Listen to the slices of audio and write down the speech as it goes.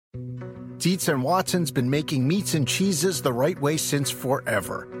Dietz and Watson's been making meats and cheeses the right way since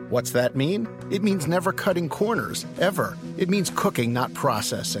forever. What's that mean? It means never cutting corners, ever. It means cooking, not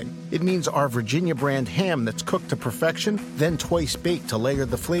processing. It means our Virginia brand ham that's cooked to perfection, then twice baked to layer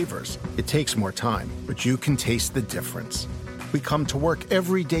the flavors. It takes more time, but you can taste the difference. We come to work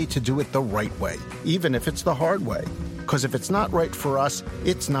every day to do it the right way, even if it's the hard way. Because if it's not right for us,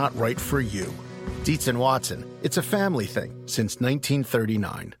 it's not right for you. Dietz and Watson, it's a family thing since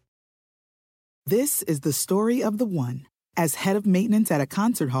 1939. This is the story of the one. As head of maintenance at a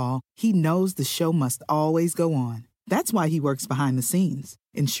concert hall, he knows the show must always go on. That's why he works behind the scenes,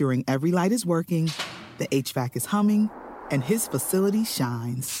 ensuring every light is working, the HVAC is humming, and his facility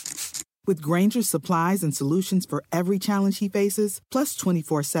shines. With Grainger's supplies and solutions for every challenge he faces, plus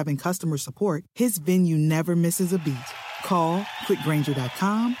 24/7 customer support, his venue never misses a beat. Call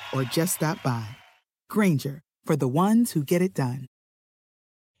quickgrainger.com or just stop by. Grainger, for the ones who get it done.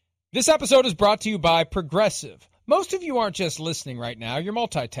 This episode is brought to you by Progressive. Most of you aren't just listening right now, you're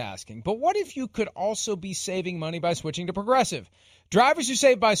multitasking. But what if you could also be saving money by switching to Progressive? Drivers who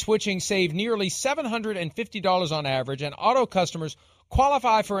save by switching save nearly $750 on average, and auto customers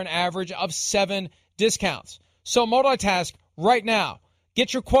qualify for an average of 7 discounts. So multitask right now.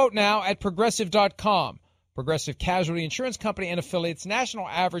 Get your quote now at Progressive.com. Progressive Casualty Insurance Company and affiliates. National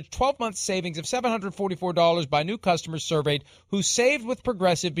average 12-month savings of $744 by new customers surveyed who saved with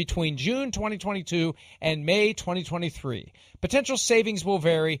Progressive between June 2022 and May 2023. Potential savings will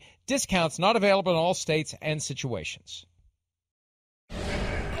vary. Discounts not available in all states and situations.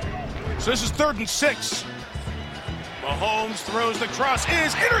 So this is 3rd and 6. Mahomes throws the cross,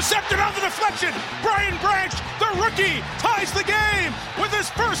 is intercepted on the deflection. Brian Branch, the rookie, ties the game with his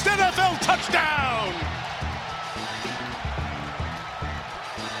first NFL touchdown.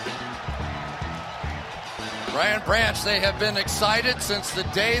 Brian Branch, they have been excited since the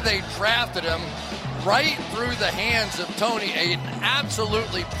day they drafted him, right through the hands of Tony. An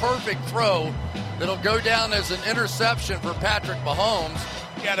absolutely perfect throw that'll go down as an interception for Patrick Mahomes.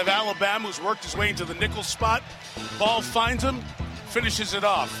 Out of Alabama, who's worked his way into the nickel spot. Ball finds him, finishes it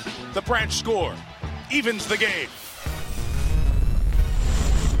off. The Branch score evens the game.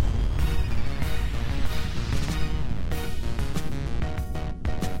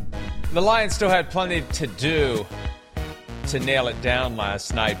 The Lions still had plenty to do to nail it down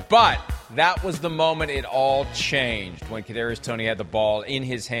last night, but that was the moment it all changed. When Kadarius Toney had the ball in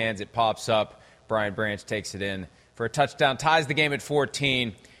his hands, it pops up. Brian Branch takes it in for a touchdown, ties the game at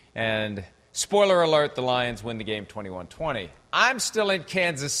 14, and spoiler alert, the Lions win the game 21-20. I'm still in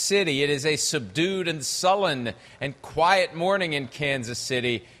Kansas City. It is a subdued and sullen and quiet morning in Kansas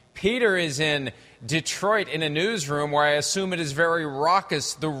City. Peter is in Detroit in a newsroom where I assume it is very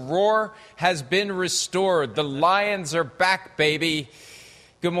raucous. The roar has been restored. The Lions are back, baby.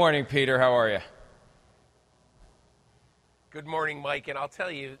 Good morning, Peter. How are you? Good morning, Mike. And I'll tell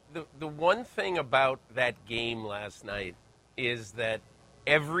you, the one thing about that game last night is that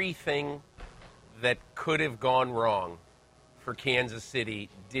everything that could have gone wrong for Kansas City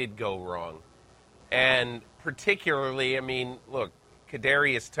did go wrong. And particularly, I mean, look,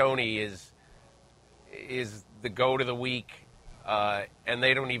 Kadarius Toney is the GOAT of the week, and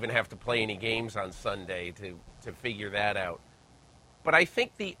they don't even have to play any games on Sunday to figure that out. But I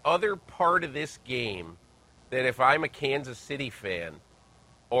think the other part of this game that if I'm a Kansas City fan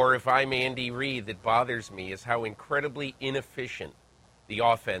or if I'm Andy Reid that bothers me is how incredibly inefficient the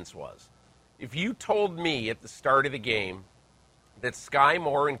offense was. If you told me at the start of the game that Sky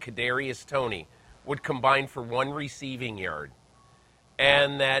Moore and Kadarius Toney would combine for 1 receiving yard,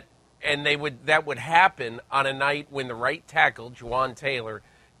 and that would happen on a night when the right tackle, Jawaan Taylor,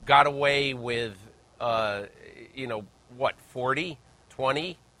 got away with, 40,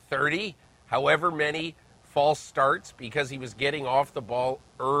 20, 30, however many false starts because he was getting off the ball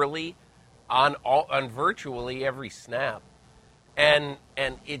early on virtually every snap. And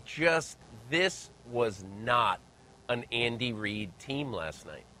it just, this was not an Andy Reid team last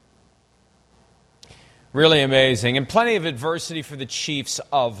night. Really amazing, and plenty of adversity for the Chiefs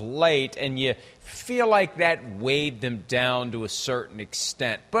of late, and you feel like that weighed them down to a certain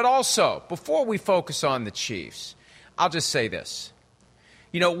extent. But also, before we focus on the Chiefs, I'll just say this.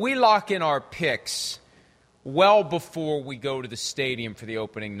 You know, we lock in our picks well before we go to the stadium for the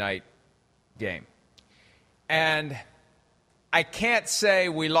opening night game. And I can't say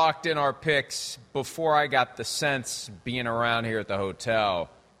we locked in our picks before I got the sense, being around here at the hotel,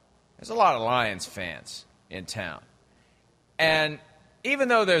 there's a lot of Lions fans in town. And even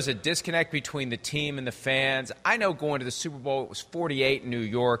though there's a disconnect between the team and the fans, I know going to the Super Bowl, it was 48 in New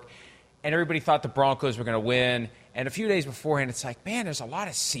York, and everybody thought the Broncos were going to win, And a few days beforehand, it's like, man, there's a lot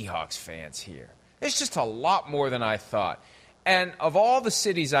of Seahawks fans here. It's just a lot more than I thought. And of all the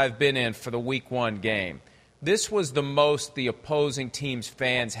cities I've been in for the Week 1 game, this was the most the opposing team's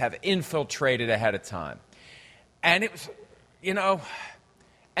fans have infiltrated ahead of time. And it was,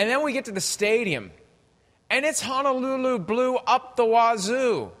 and then we get to the stadium, and it's Honolulu blue up the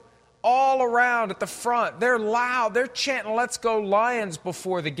wazoo, all around at the front. They're loud. They're chanting, "Let's go Lions,"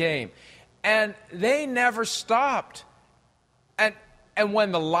 before the game. And they never stopped. And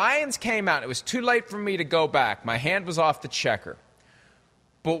when the Lions came out, it was too late for me to go back. My hand was off the checker.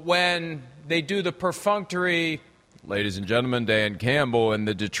 But when they do the perfunctory, "Ladies and gentlemen, Dan Campbell and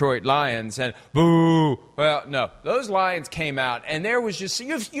the Detroit Lions," and boo. Well, no, those Lions came out, and there was just,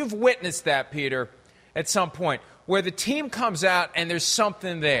 you've witnessed that, Peter, at some point, where the team comes out and there's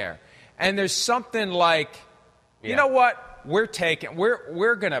something there. And there's something like, you know what? We're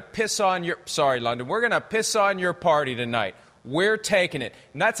going to piss on your, sorry, London, we're going to piss on your party tonight. We're taking it.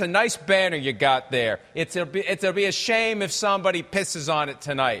 And that's a nice banner you got there. It'll be a shame if somebody pisses on it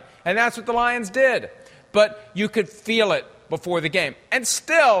tonight. And that's what the Lions did. But you could feel it before the game. And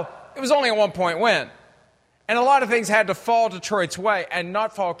still, it was only a 1-point win. And a lot of things had to fall Detroit's way and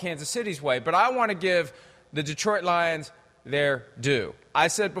not fall Kansas City's way. But I want to give the Detroit Lions their due. I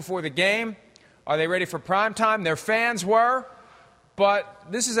said before the game, are they ready for prime time? Their fans were. But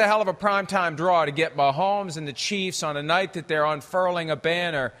this is a hell of a primetime draw to get Mahomes and the Chiefs on a night that they're unfurling a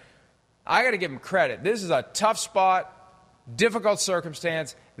banner. I got to give them credit. This is a tough spot, difficult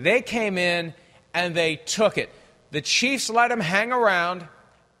circumstance. They came in and they took it. The Chiefs let them hang around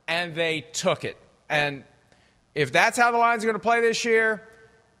and they took it. And if that's how the Lions are going to play this year,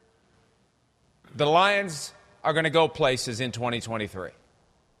 the Lions are going to go places in 2023.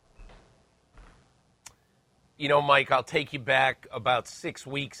 Mike, I'll take you back about 6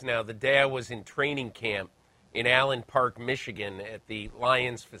 weeks now. The day I was in training camp in Allen Park, Michigan, at the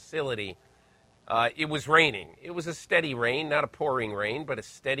Lions facility, it was raining. It was a steady rain, not a pouring rain, but a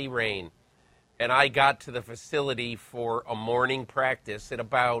steady rain. And I got to the facility for a morning practice at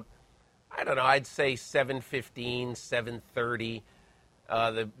about, I'd say 7:15, 7:30.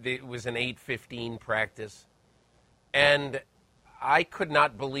 It was an 8:15 practice. And I could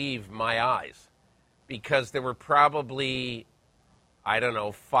not believe my eyes. Because there were probably,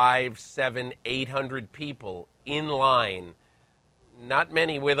 500, 700, 800 people in line, not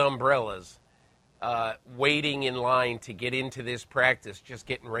many with umbrellas, waiting in line to get into this practice, just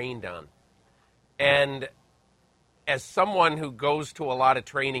getting rained on. And as someone who goes to a lot of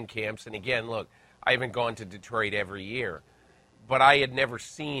training camps, and again, look, I haven't gone to Detroit every year, but I had never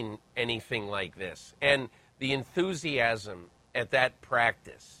seen anything like this. And the enthusiasm at that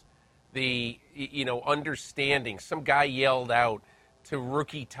practice, the understanding. Some guy yelled out to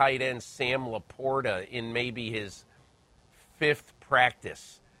rookie tight end Sam Laporta in maybe his 5th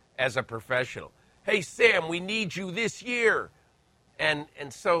practice as a professional, "Hey, Sam, we need you this year." And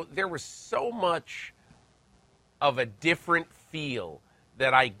so there was so much of a different feel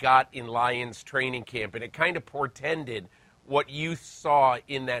that I got in Lions training camp, and it kind of portended what you saw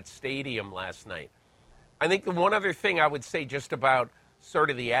in that stadium last night. I think the one other thing I would say just about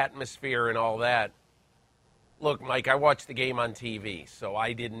sort of the atmosphere and all that. Look, Mike, I watched the game on TV, so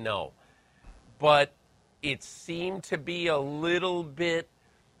I didn't know. But it seemed to be a little bit,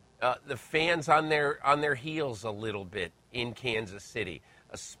 the fans on their heels a little bit in Kansas City,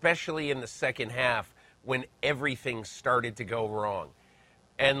 especially in the second half when everything started to go wrong.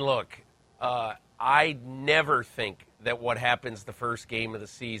 And look, I never think that what happens the first game of the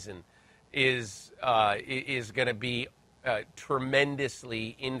season is going to be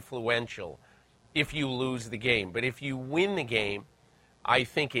tremendously influential if you lose the game. But if you win the game, I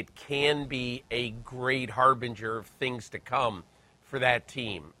think it can be a great harbinger of things to come for that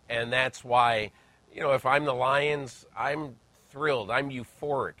team. And that's why, if I'm the Lions, I'm thrilled. I'm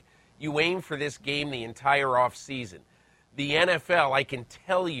euphoric. You aim for this game the entire offseason. The NFL, I can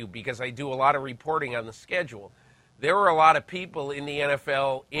tell you, because I do a lot of reporting on the schedule, there were a lot of people in the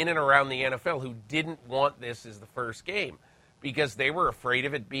NFL, in and around the NFL, who didn't want this as the first game because they were afraid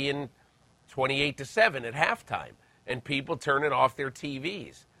of it being 28-7 at halftime and people turning off their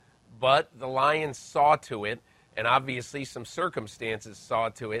TVs. But the Lions saw to it, and obviously some circumstances saw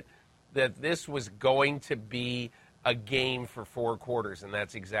to it, that this was going to be a game for 4 quarters, and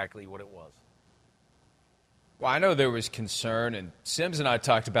that's exactly what it was. Well, I know there was concern, and Sims and I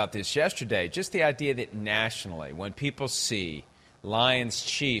talked about this yesterday, just the idea that nationally, when people see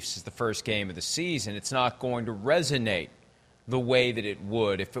Lions-Chiefs as the first game of the season, it's not going to resonate the way that it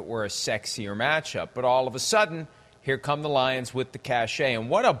would if it were a sexier matchup. But all of a sudden, here come the Lions with the cachet, and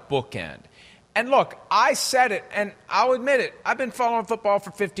what a bookend. And look, I said it, and I'll admit it. I've been following football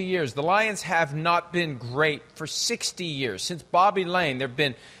for 50 years. The Lions have not been great for 60 years. Since Bobby Lane, there have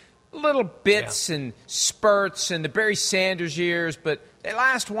been little bits and spurts and the Barry Sanders years, but they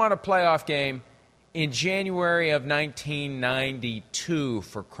last won a playoff game in January of 1992,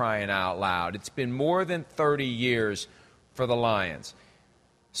 for crying out loud. It's been more than 30 years for the Lions.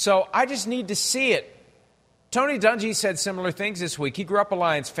 So I just need to see it. Tony Dungy said similar things this week. He grew up a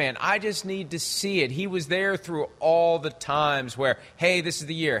Lions fan. I just need to see it. He was there through all the times where, hey, this is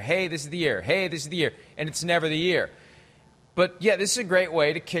the year. Hey, this is the year. Hey, this is the year. And it's never the year. But, yeah, this is a great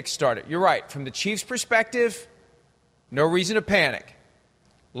way to kickstart it. You're right. From the Chiefs' perspective, no reason to panic.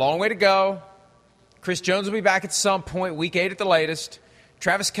 Long way to go. Chris Jones will be back at some point, week 8 at the latest.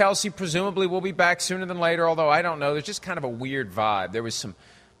 Travis Kelce presumably will be back sooner than later, although I don't know. There's just kind of a weird vibe. There was some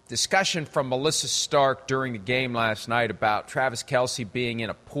discussion from Melissa Stark during the game last night about Travis Kelce being in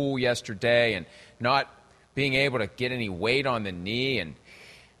a pool yesterday and not being able to get any weight on the knee. And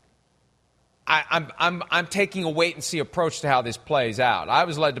I'm taking a wait-and-see approach to how this plays out. I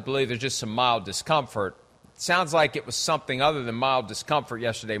was led to believe there's just some mild discomfort. It sounds like it was something other than mild discomfort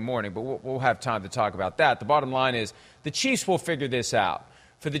yesterday morning, but we'll have time to talk about that. The bottom line is the Chiefs will figure this out.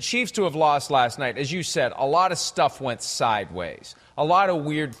 For the Chiefs to have lost last night, as you said, a lot of stuff went sideways. A lot of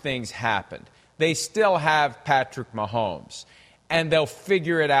weird things happened. They still have Patrick Mahomes, and they'll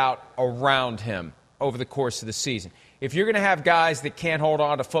figure it out around him over the course of the season. If you're going to have guys that can't hold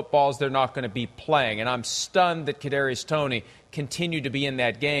on to footballs, they're not going to be playing. And I'm stunned that Kadarius Toney continued to be in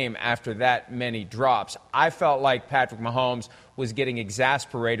that game after that many drops. I felt like Patrick Mahomes was getting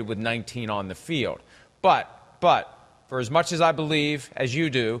exasperated with 19 on the field. But for as much as I believe, as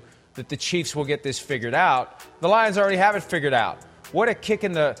you do, that the Chiefs will get this figured out, the Lions already have it figured out. What a kick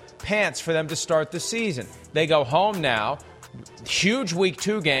in the pants for them to start the season. They go home now, huge Week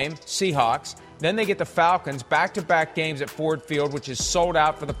 2 game, Seahawks. Then they get the Falcons, back-to-back games at Ford Field, which is sold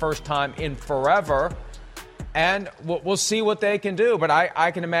out for the first time in forever. And we'll see what they can do. But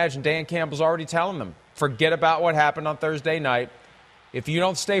I can imagine Dan Campbell's already telling them, forget about what happened on Thursday night. If you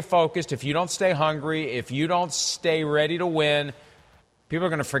don't stay focused, if you don't stay hungry, if you don't stay ready to win, people are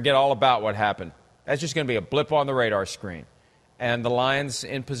going to forget all about what happened. That's just going to be a blip on the radar screen. And the Lions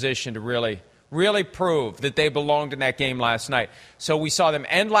in position to really prove that they belonged in that game last night. So we saw them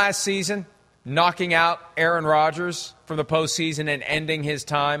end last season, knocking out Aaron Rodgers from the postseason and ending his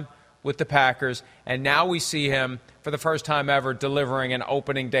time with the Packers. And now we see him, for the first time ever, delivering an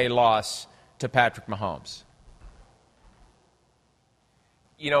opening day loss to Patrick Mahomes.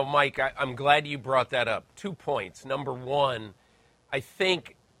 You know, Mike, I'm glad you brought that up. 2 points. Number one, I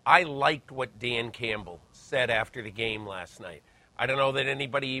think I liked what Dan Campbell said after the game last night. I don't know that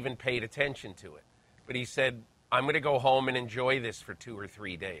anybody even paid attention to it. But he said, I'm going to go home and enjoy this for 2 or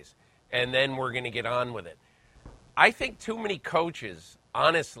 3 days, and then we're going to get on with it. I think too many coaches,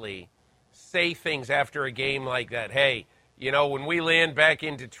 honestly, say things after a game like that. Hey, you know, when we land back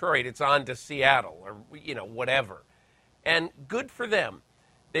in Detroit, it's on to Seattle or, you know, whatever. And good for them.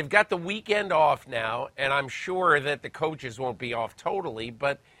 They've got the weekend off now, and I'm sure that the coaches won't be off totally.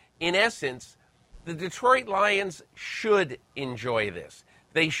 But in essence, the Detroit Lions should enjoy this.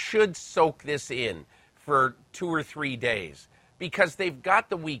 They should soak this in for 2 or 3 days because they've got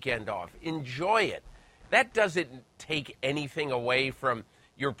the weekend off. Enjoy it. That doesn't take anything away from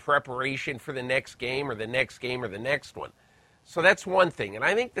your preparation for the next game or the next game or the next one. So that's one thing. And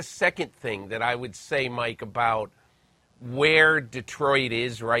I think the second thing that I would say, Mike, about where Detroit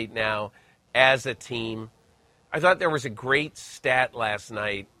is right now as a team, I thought there was a great stat last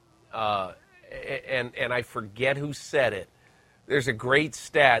night, and I forget who said it. There's a great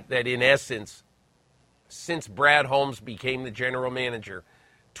stat that, in essence, since Brad Holmes became the general manager,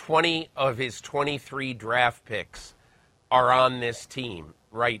 20 of his 23 draft picks are on this team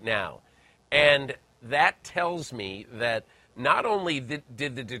right now. And that tells me that not only did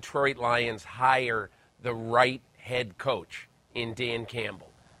the Detroit Lions hire the right head coach in Dan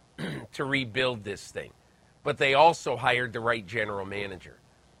Campbell to rebuild this thing, but they also hired the right general manager.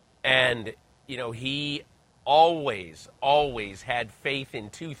 And, you know, he always had faith in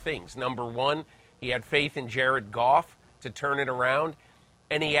 2 things. Number one, he had faith in Jared Goff to turn it around,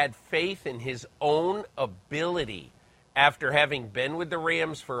 and he had faith in his own ability after having been with the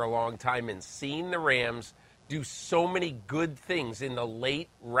Rams for a long time and seen the Rams do so many good things in the late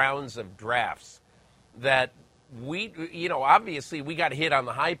rounds of drafts that we, you know, obviously we got to hit on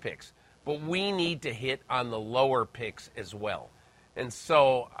the high picks, but we need to hit on the lower picks as well. And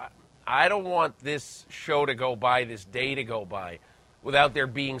so I don't want this show to go by, this day to go by, without there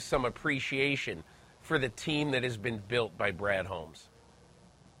being some appreciation for the team that has been built by Brad Holmes.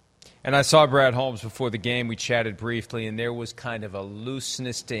 And I saw Brad Holmes before the game. We chatted briefly, and there was kind of a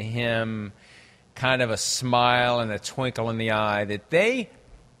looseness to him, kind of a smile and a twinkle in the eye that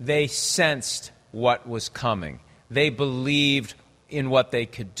they sensed what was coming. They believed in what they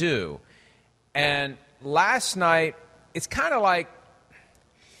could do. And last night, it's kind of like,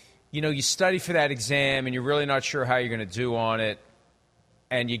 you study for that exam and you're really not sure how you're going to do on it,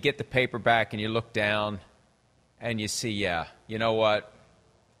 and you get the paper back and you look down and you see, you know what?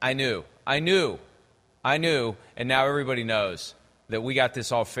 I knew, and now everybody knows that we got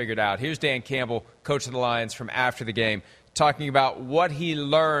this all figured out. Here's Dan Campbell, coach of the Lions, from after the game, talking about what he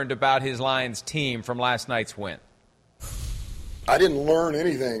learned about his Lions team from last night's win. I didn't learn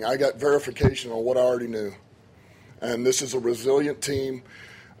anything. I got verification on what I already knew. And this is a resilient team.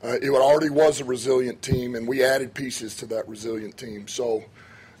 It already was a resilient team, and we added pieces to that resilient team. So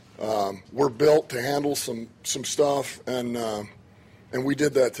we're built to handle some stuff, and we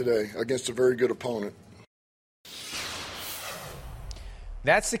did that today against a very good opponent.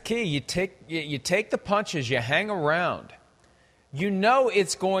 That's the key. You take the punches, you hang around. You know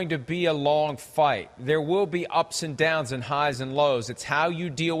it's going to be a long fight. There will be ups and downs and highs and lows. It's how you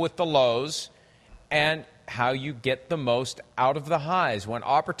deal with the lows and how you get the most out of the highs. When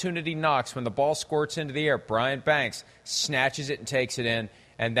opportunity knocks, when the ball squirts into the air, Brian Banks snatches it and takes it in,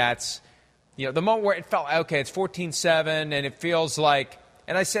 and that's the moment where it felt, okay, it's 14-7, and it feels like,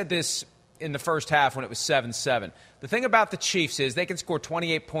 and I said this in the first half when it was 7-7. The thing about the Chiefs is they can score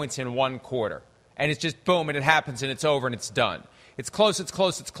 28 points in one quarter, and it's just boom, and it happens, and it's over, and it's done. It's close,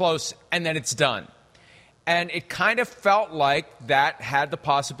 and then it's done. And it kind of felt like that had the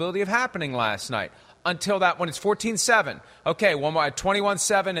possibility of happening last night until that when it's 14-7. Okay, one more,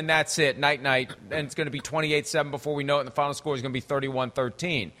 21-7, and that's it, night-night, and it's going to be 28-7 before we know it, and the final score is going to be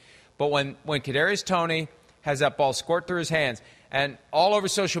 31-13. But when Kadarius Toney has that ball squirt through his hands, and all over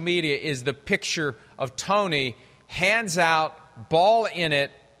social media is the picture of Toney, hands out, ball in it,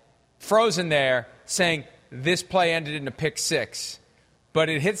 frozen there, saying, this play ended in a pick six. But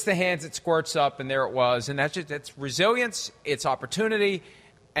it hits the hands, it squirts up, and there it was. And that's resilience, it's opportunity,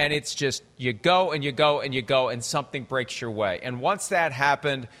 and it's just you go and you go and you go, and something breaks your way. And once that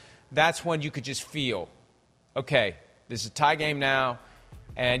happened, that's when you could just feel, okay, this is a tie game now.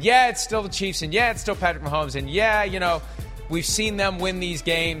 And, it's still the Chiefs, and, it's still Patrick Mahomes. And, we've seen them win these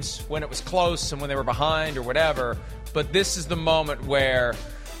games when it was close and when they were behind or whatever. But this is the moment where,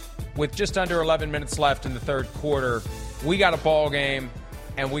 with just under 11 minutes left in the third quarter, we got a ball game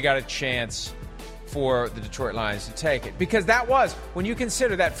and we got a chance for the Detroit Lions to take it. Because that was, when you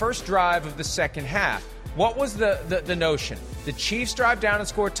consider that first drive of the second half, what was the notion? The Chiefs drive down and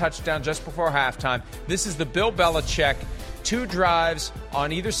score a touchdown just before halftime. This is the Bill Belichick, 2 drives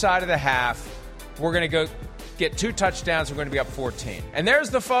on either side of the half. We're going to go get 2 touchdowns. We're going to be up 14. And there's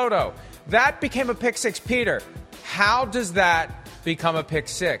the photo. That became a pick six. Peter, how does that become a pick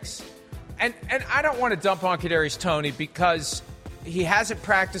six? And I don't want to dump on Kadarius Toney because he hasn't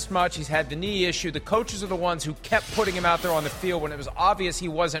practiced much. He's had the knee issue. The coaches are the ones who kept putting him out there on the field when it was obvious he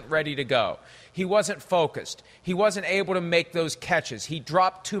wasn't ready to go. He wasn't focused. He wasn't able to make those catches. He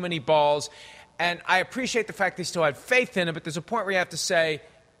dropped too many balls. And I appreciate the fact they still had faith in him, but there's a point where you have to say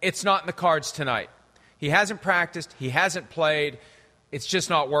it's not in the cards tonight. He hasn't practiced. He hasn't played. It's just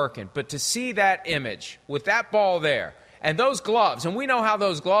not working. But to see that image with that ball there and those gloves, and we know how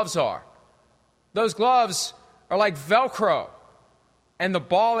those gloves are. Those gloves are like Velcro. And the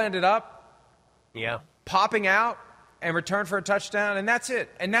ball ended up popping out and returned for a touchdown, and that's it.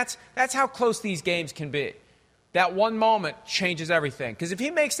 And that's how close these games can be. That one moment changes everything. Because if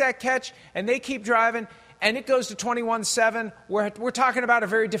he makes that catch and they keep driving and it goes to 21-7, we're talking about a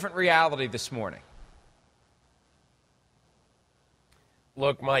very different reality this morning.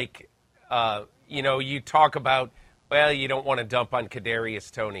 Look, Mike, you talk about, you don't want to dump on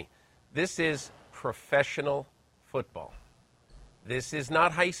Kadarius Toney. This is professional football. This is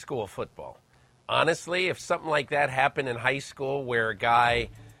not high school football. Honestly, if something like that happened in high school where a guy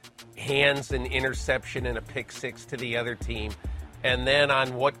hands an interception and a pick six to the other team, and then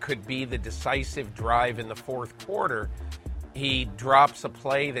on what could be the decisive drive in the fourth quarter, he drops a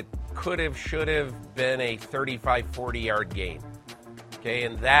play that should have been a 35, 40-yard gain. Okay,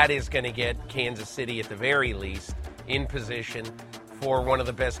 and that is going to get Kansas City, at the very least, in position for one of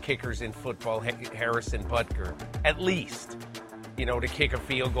the best kickers in football, Harrison Butker, at least, to kick a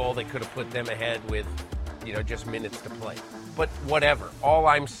field goal that could have put them ahead with, just minutes to play. But whatever. All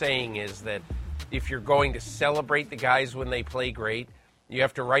I'm saying is that if you're going to celebrate the guys when they play great, you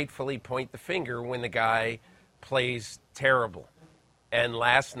have to rightfully point the finger when the guy plays terrible. And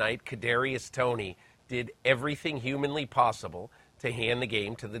last night, Kadarius Toney did everything humanly possible to hand the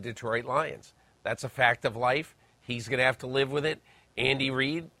game to the Detroit Lions. That's a fact of life. He's going to have to live with it. Andy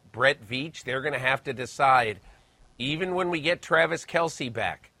Reid, Brett Veach, they're going to have to decide, even when we get Travis Kelce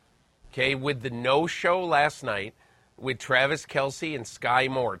back, okay, with the no-show last night, with Travis Kelce and Sky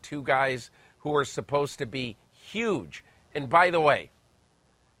Moore, two guys who are supposed to be huge. And by the way,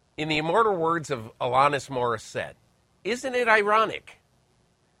 in the immortal words of Alanis Morissette, isn't it ironic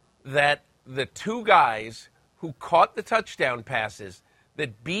that the two guys who caught the touchdown passes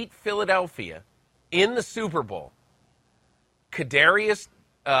that beat Philadelphia in the Super Bowl, Kadarius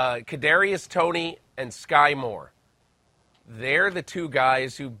Toney and Sky Moore, they're the two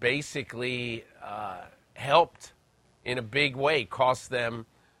guys who basically helped in a big way, cost them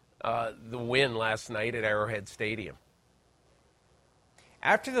the win last night at Arrowhead Stadium.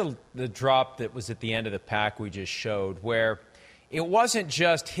 After the drop that was at the end of the pack we just showed, where it wasn't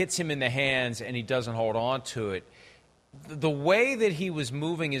just hits him in the hands and he doesn't hold on to it, the way that he was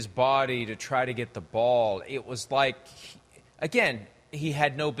moving his body to try to get the ball, it was like, again, he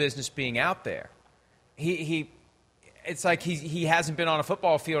had no business being out there. It's like he hasn't been on a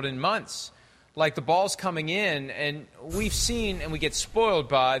football field in months. Like the ball's coming in, and we've seen and we get spoiled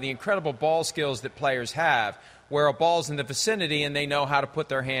by the incredible ball skills that players have, where a ball's in the vicinity and they know how to put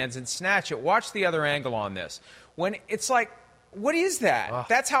their hands and snatch it. Watch the other angle on this. When it's like, what is that? Ugh.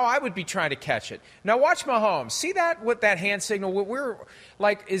 That's how I would be trying to catch it. Now watch Mahomes. See that with that hand signal? We're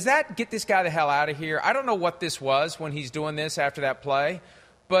like, is that get this guy the hell out of here? I don't know what this was when he's doing this after that play,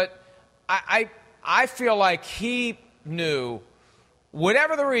 but I feel like he knew,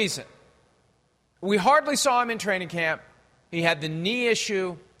 whatever the reason. We hardly saw him in training camp. He had the knee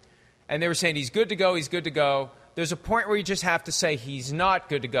issue, and they were saying he's good to go, he's good to go. There's a point where you just have to say he's not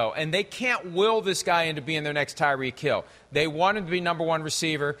good to go. And they can't will this guy into being their next Tyreek Hill. They want him to be number one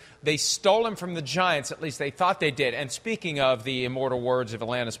receiver. They stole him from the Giants, at least they thought they did. And speaking of the immortal words of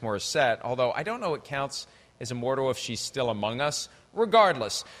Alanis Morissette, although I don't know it counts as immortal if she's still among us,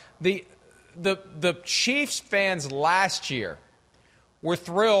 regardless, the Chiefs fans last year were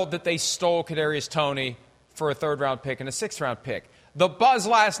thrilled that they stole Kadarius Toney for a third-round pick and a sixth-round pick. The buzz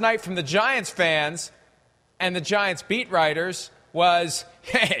last night from the Giants fans and the Giants beat writers was,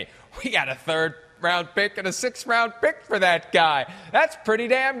 hey, we got a third-round pick and a sixth-round pick for that guy. That's pretty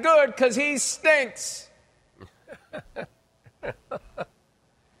damn good because he stinks.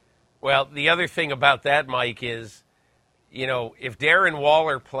 Well, the other thing about that, Mike, is, you know, if Darren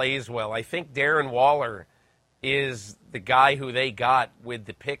Waller plays well, I think Darren Waller is the guy who they got with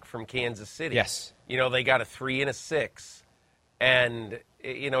the pick from Kansas City. Yes. You know, they got a 3 and a 6. And,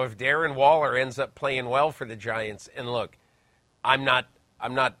 you know, if Darren Waller ends up playing well for the Giants, and look, I'm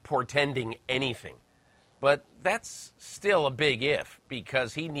not portending anything, but that's still a big if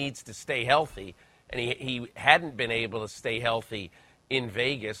because he needs to stay healthy, and he hadn't been able to stay healthy in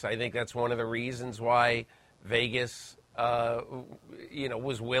Vegas. I think that's one of the reasons why Vegas,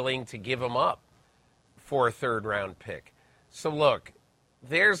 was willing to give him up for a third-round pick. So, look,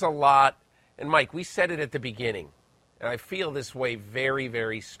 there's a lot. And, Mike, we said it at the beginning, and I feel this way very,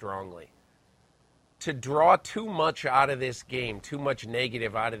 very strongly. To draw too much out of this game, too much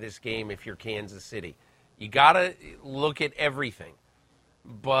negative out of this game if you're Kansas City, you got to look at everything.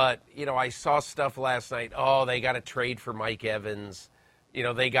 But, you know, I saw stuff last night. Oh, they got to trade for Mike Evans. You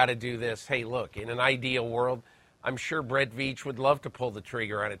know, they got to do this. Hey, look, in an ideal world, I'm sure Brett Veach would love to pull the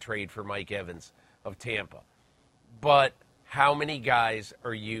trigger on a trade for Mike Evans of Tampa. But how many guys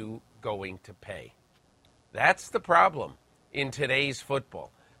are you going to pay? That's the problem in today's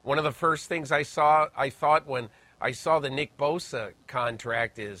football. One of the first things I thought when I saw the Nick Bosa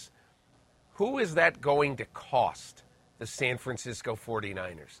contract is, who is that going to cost the San Francisco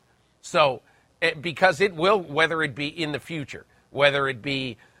 49ers? So, because it will, whether it be in the future, whether it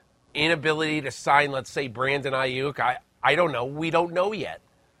be inability to sign, let's say, Brandon Ayuk, I don't know. We don't know yet.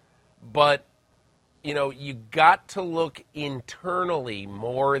 But you know, you got to look internally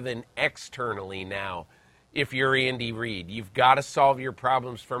more than externally now if you're Andy Reid. You've got to solve your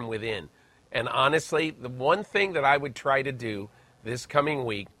problems from within. And honestly, the one thing that I would try to do this coming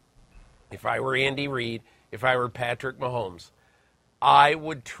week, if I were Andy Reid, if I were Patrick Mahomes, I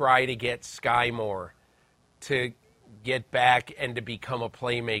would try to get Sky Moore to get back and to become a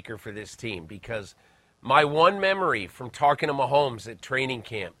playmaker for this team. Because my one memory from talking to Mahomes at training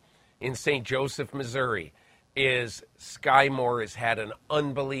camp in St. Joseph, Missouri, is Sky Moore has had an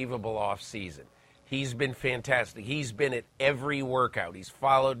unbelievable offseason. He's been fantastic. He's been at every workout. He's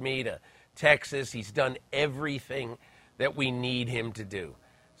followed me to Texas. He's done everything that we need him to do.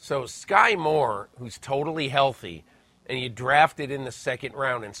 So Sky Moore, who's totally healthy, and you drafted in the second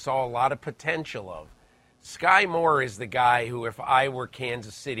round and saw a lot of potential of, Sky Moore is the guy who, if I were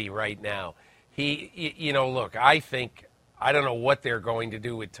Kansas City right now, look, I don't know what they're going to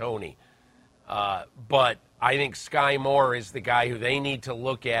do with Tony, but I think Sky Moore is the guy who they need to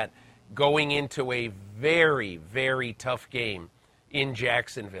look at going into a very, very tough game in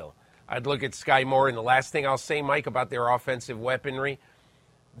Jacksonville. I'd look at Sky Moore, and the last thing I'll say, Mike, about their offensive weaponry,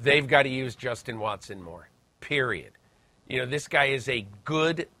 they've got to use Justin Watson more, period. This guy is a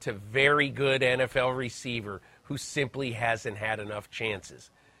good to very good NFL receiver who simply hasn't had enough chances.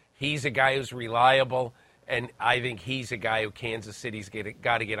 He's a guy who's reliable, and I think he's a guy who Kansas City's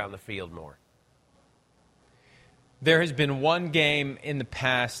got to get on the field more. There has been one game in the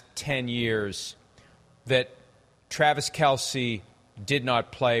past 10 years that Travis Kelce did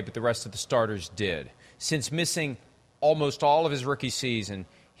not play, but the rest of the starters did. Since missing almost all of his rookie season,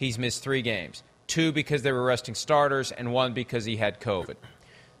 he's missed 3 games. 2 because they were resting starters, and 1 because he had COVID.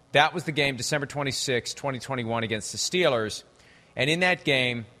 That was the game December 26, 2021 against the Steelers. And in that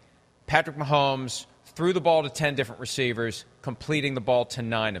game, Patrick Mahomes threw the ball to 10 different receivers, completing the ball to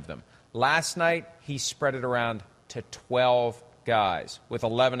 9 of them. Last night, he spread it around to 12 guys, with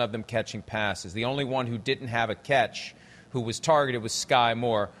 11 of them catching passes. The only one who didn't have a catch who was targeted was Sky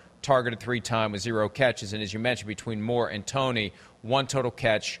Moore, targeted 3 times with 0 catches. And as you mentioned, between Moore and Tony, 1 total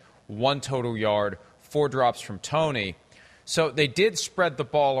catch, 1 total yard, 4 drops from Tony. So they did spread the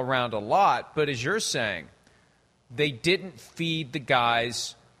ball around a lot, but as you're saying, they didn't feed the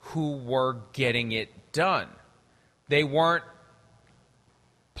guys who were getting it done. They weren't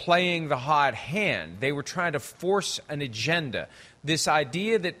playing the hot hand. They were trying to force an agenda. This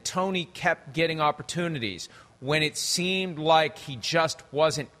idea that Tony kept getting opportunities when it seemed like he just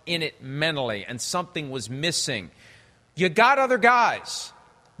wasn't in it mentally and something was missing. You got other guys.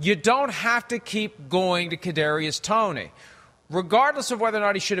 You don't have to keep going to Kadarius Toney, regardless of whether or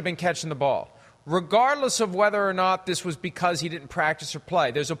not he should have been catching the ball, regardless of whether or not this was because he didn't practice or play.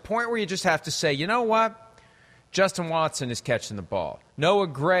 There's a point where you just have to say, you know what? Justin Watson is catching the ball. Noah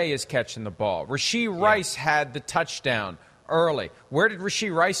Gray is catching the ball. Rashee Rice had the touchdown early. Where did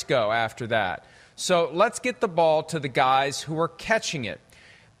Rashee Rice go after that? So let's get the ball to the guys who are catching it.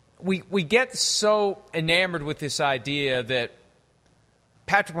 We get so enamored with this idea that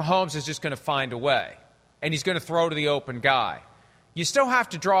Patrick Mahomes is just going to find a way, and he's going to throw to the open guy. You still have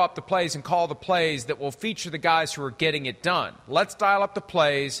to draw up the plays and call the plays that will feature the guys who are getting it done. Let's dial up the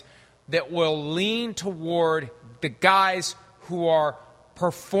plays that will lean toward the guys who are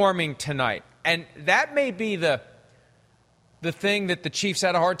performing tonight. And that may be the thing that the Chiefs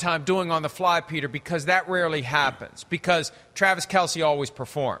had a hard time doing on the fly, Peter, because that rarely happens, because Travis Kelce always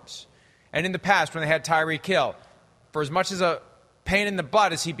performs. And in the past, when they had Tyreek Hill, for as much as a pain in the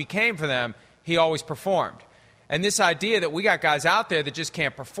butt as he became for them, he always performed. And this idea that we got guys out there that just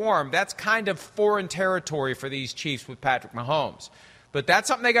can't perform, that's kind of foreign territory for these Chiefs with Patrick Mahomes. But that's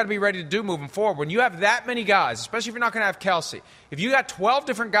something they got to be ready to do moving forward. When you have that many guys, especially if you're not going to have Kelce, if you got 12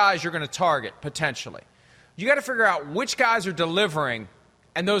 different guys you're going to target, potentially, you got to figure out which guys are delivering,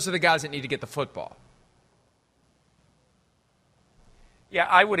 and those are the guys that need to get the football. Yeah,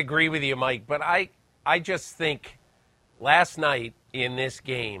 I would agree with you, Mike, but I just think last night in this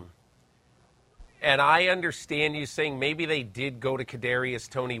game, and I understand you saying maybe they did go to Kadarius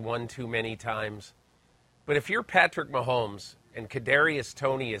Toney 1 too many times, but if you're Patrick Mahomes and Kadarius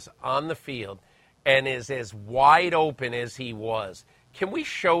Toney is on the field and is as wide open as he was, can we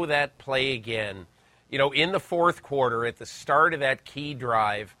show that play again? In the fourth quarter, at the start of that key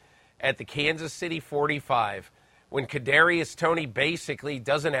drive at the Kansas City 45, when Kadarius Toney basically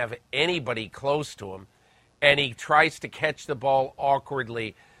doesn't have anybody close to him, and he tries to catch the ball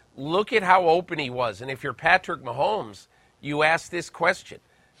awkwardly. Look at how open he was. And if you're Patrick Mahomes, you ask this question.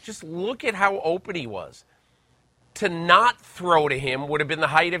 Just look at how open he was. To not throw to him would have been the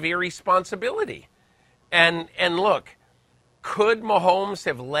height of irresponsibility. And look, could Mahomes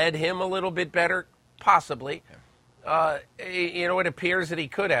have led him a little bit better? Possibly. It appears that he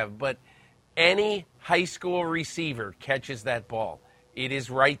could have. But any high school receiver catches that ball. It is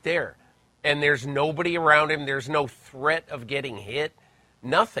right there. And there's nobody around him. There's no threat of getting hit.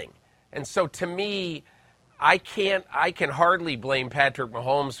 Nothing. And so to me, I can hardly blame Patrick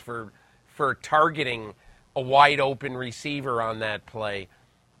Mahomes for targeting a wide open receiver on that play.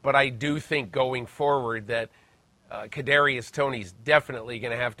 But I do think going forward that Kadarius Toney's definitely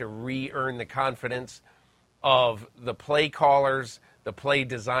going to have to re-earn the confidence of the play callers, the play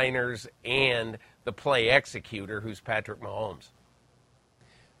designers, and the play executor, who's Patrick Mahomes.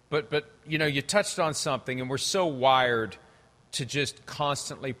 But you touched on something, and we're so wired to just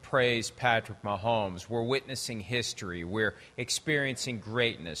constantly praise Patrick Mahomes. We're witnessing history. We're experiencing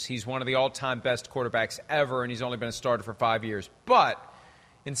greatness. He's one of the all-time best quarterbacks ever, and he's only been a starter for 5 years. But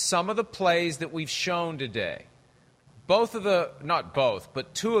in some of the plays that we've shown today, two of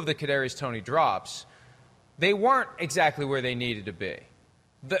the Kadarius Toney drops, they weren't exactly where they needed to be.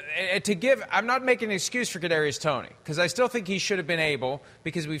 I'm not making an excuse for Kadarius Toney, because I still think he should have been able,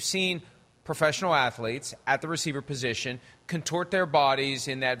 because we've seen professional athletes at the receiver position contort their bodies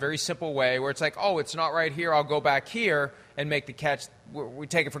in that very simple way where it's like, oh, it's not right here, I'll go back here and make the catch. We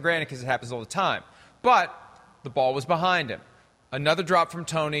take it for granted because it happens all the time. But the ball was behind him. Another drop from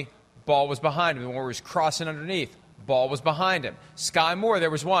Toney, ball was behind him. When he was crossing underneath, ball was behind him. Sky Moore, there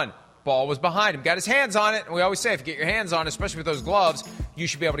was one. Ball was behind him. Got his hands on it. And we always say, if you get your hands on it, especially with those gloves, you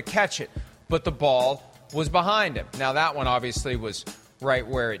should be able to catch it. But the ball was behind him. Now, that one obviously was right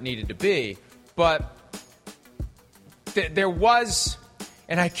where it needed to be. But there was,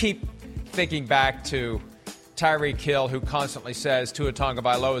 and I keep thinking back to Tyreek Hill, who constantly says Tua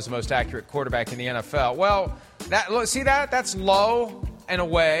Tagovailoa is the most accurate quarterback in the NFL. Well, that's low and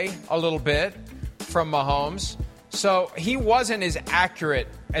away a little bit from Mahomes. So he wasn't as accurate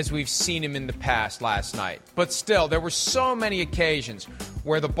as we've seen him in the past last night. But still, there were so many occasions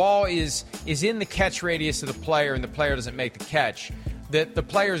where the ball is in the catch radius of the player and the player doesn't make the catch, that the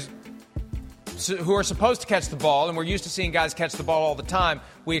players who are supposed to catch the ball, and we're used to seeing guys catch the ball all the time,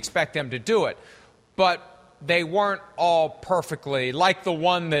 we expect them to do it. But they weren't all perfectly, like the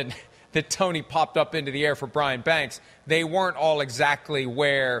one that Toney popped up into the air for Brian Banks, they weren't all exactly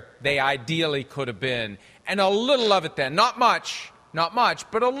where they ideally could have been. And a little of it then, not much,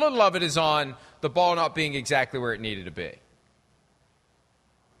 but a little of it is on the ball not being exactly where it needed to be.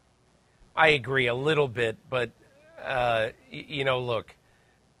 I agree a little bit, but, look,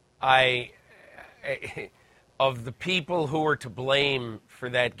 of the people who were to blame for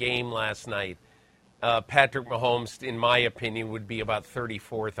that game last night, Patrick Mahomes, in my opinion, would be about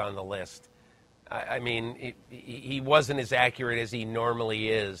 34th on the list. I mean, he wasn't as accurate as he normally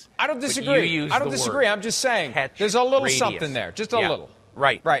is. I don't disagree. I'm just saying there's a little something there, just a little.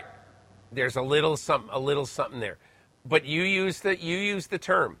 Right. There's a little something there. But you use the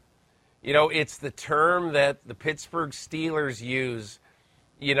term. It's the term that the Pittsburgh Steelers use,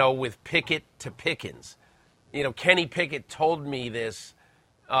 with Pickett to Pickens. Kenny Pickett told me this,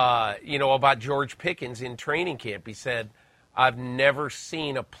 about George Pickens in training camp. He said, I've never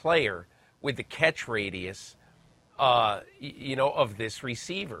seen a player with the catch radius, of this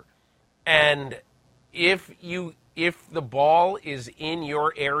receiver. And if the ball is in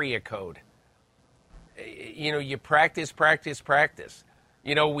your area code, you practice.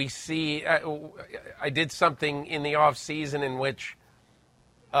 We see, I did something in the off season in which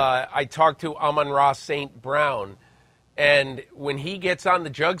I talked to Amon-Ra St. Brown, and when he gets on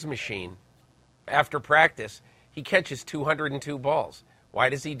the jugs machine after practice, he catches 202 balls. Why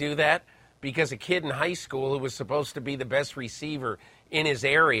does he do that? Because a kid in high school who was supposed to be the best receiver in his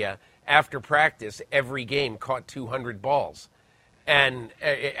area after practice every game caught 200 balls. And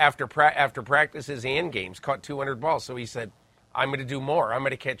after practices and games caught 200 balls. So he said, I'm going to do more. I'm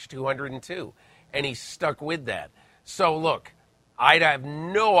going to catch 202. And he stuck with that. So, look, I have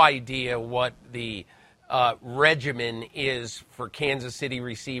no idea what the regimen is for Kansas City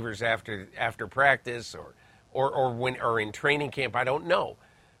receivers after practice or in training camp. I don't know.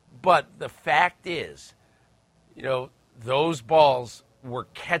 But the fact is, those balls were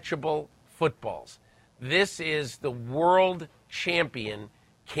catchable footballs. This is the world champion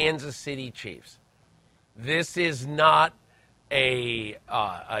Kansas City Chiefs. This is not a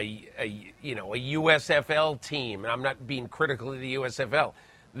USFL team. I'm not being critical of the USFL.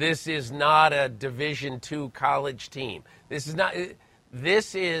 This is not a Division II college team. This is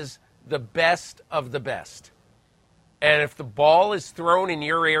the best of the best. And if the ball is thrown in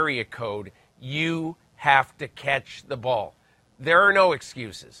your area code, you have to catch the ball. There are no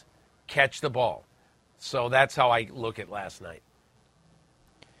excuses. Catch the ball. So that's how I look at last night.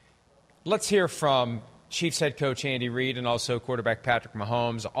 Let's hear from Chiefs head coach Andy Reid and also quarterback Patrick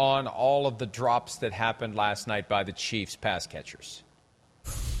Mahomes on all of the drops that happened last night by the Chiefs pass catchers.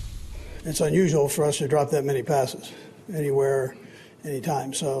 It's unusual for us to drop that many passes anywhere,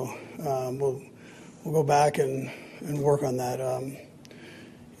 anytime. So we'll go back and work on that.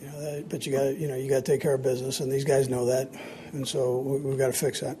 But you got to take care of business, and these guys know that, and so we've got to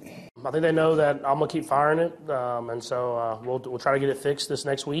fix that. I think they know that I'm gonna keep firing it, and so we'll try to get it fixed this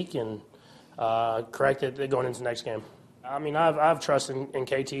next week and correct it going into the next game. I mean, I've trust in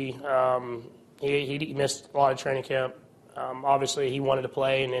KT. He missed a lot of training camp. Obviously, he wanted to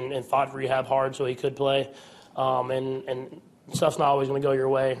play and fought rehab hard so he could play. And stuff's not always going to go your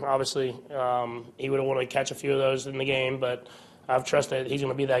way. Obviously, he would want to catch a few of those in the game, but I've trusted he's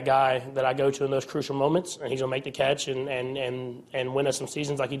going to be that guy that I go to in those crucial moments, and he's going to make the catch and win us some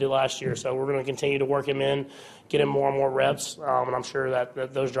seasons like he did last year. So we're going to continue to work him in, get him more and more reps, and I'm sure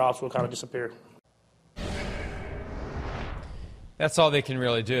that those drops will kind of disappear. That's all they can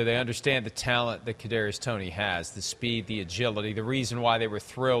really do. They understand the talent that Kadarius Toney has, the speed, the agility, the reason why they were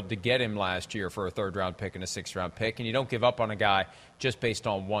thrilled to get him last year for a third-round pick and a sixth-round pick. And you don't give up on a guy just based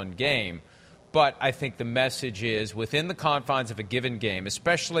on one game. But I think the message is within the confines of a given game,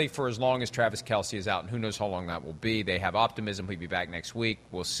 especially for as long as Travis Kelce is out, and who knows how long that will be. They have optimism he'll be back next week.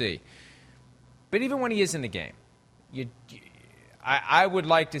 We'll see. But even when he is in the game, I would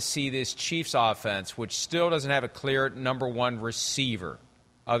like to see this Chiefs offense, which still doesn't have a clear number one receiver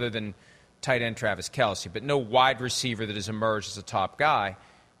other than tight end Travis Kelce, but no wide receiver that has emerged as a top guy.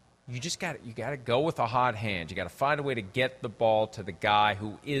 You got to go with a hot hand. You got to find a way to get the ball to the guy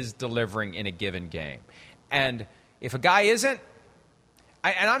who is delivering in a given game. And if a guy isn't,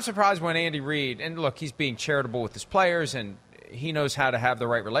 and I'm surprised when Andy Reid, and look, he's being charitable with his players and he knows how to have the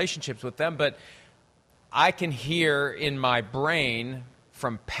right relationships with them, but I can hear in my brain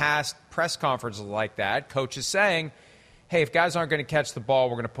from past press conferences like that, coaches saying, hey, if guys aren't going to catch the ball,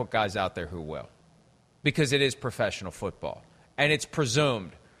 we're going to put guys out there who will. Because it is professional football. And it's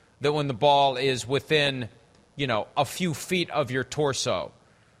presumed that when the ball is within, a few feet of your torso,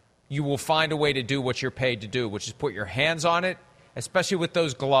 you will find a way to do what you're paid to do, which is put your hands on it, especially with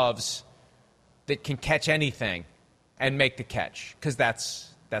those gloves that can catch anything and make the catch. Because that's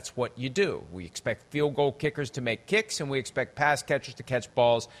what you do. We expect field goal kickers to make kicks, and we expect pass catchers to catch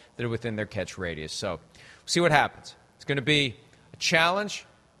balls that are within their catch radius. So we'll see what happens. It's going to be a challenge.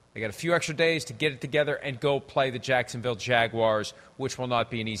 They got a few extra days to get it together and go play the Jacksonville Jaguars, which will not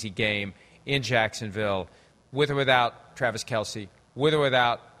be an easy game in Jacksonville, with or without Travis Kelce, with or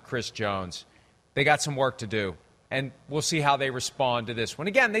without Chris Jones. They got some work to do, and we'll see how they respond to this one.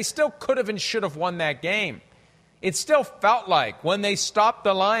 Again, they still could have and should have won that game. It still felt like when they stopped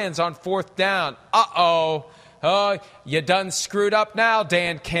the Lions on fourth down, you done screwed up now,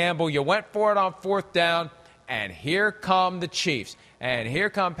 Dan Campbell. You went for it on fourth down, and here come the Chiefs, and here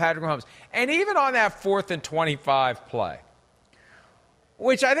come Patrick Mahomes. And even on that 4th and 25 play,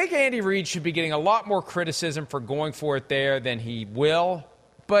 which I think Andy Reid should be getting a lot more criticism for going for it there than he will.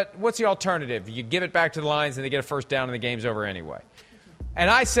 But what's the alternative? You give it back to the Lions, and they get a first down, and the game's over anyway. And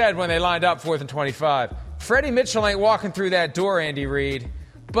I said when they lined up 4th and 25, Freddie Mitchell ain't walking through that door, Andy Reid.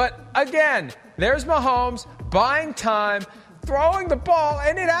 But again, there's Mahomes buying time, throwing the ball,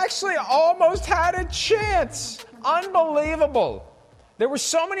 and it actually almost had a chance. Unbelievable. There were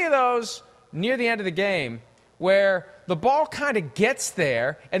so many of those near the end of the game where the ball kind of gets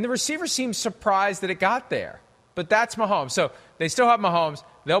there, and the receiver seems surprised that it got there. But that's Mahomes. So they still have Mahomes.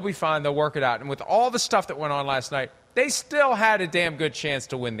 They'll be fine. They'll work it out. And with all the stuff that went on last night, they still had a damn good chance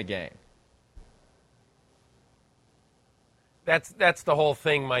to win the game. That's the whole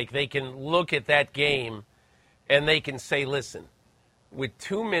thing, Mike. They can look at that game and they can say, listen, with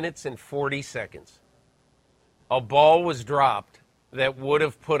 2 minutes and 40 seconds, a ball was dropped that would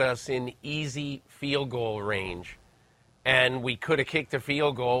have put us in easy field goal range, and we could have kicked a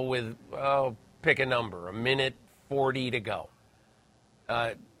field goal with, pick a number, 1:40 to go,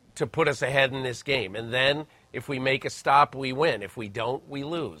 to put us ahead in this game. And then if we make a stop, we win. If we don't, we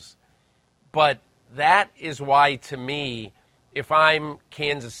lose. But that is why, to me, if I'm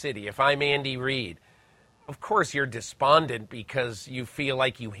Kansas City, if I'm Andy Reid, of course you're despondent because you feel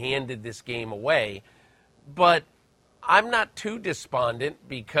like you handed this game away. But I'm not too despondent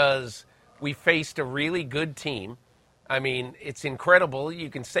because we faced a really good team. I mean, it's incredible. You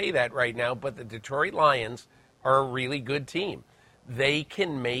can say that right now, but the Detroit Lions are a really good team. They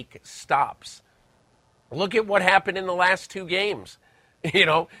can make stops. Look at what happened in the last 2 games.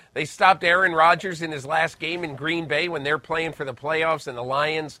 They stopped Aaron Rodgers in his last game in Green Bay when they're playing for the playoffs and the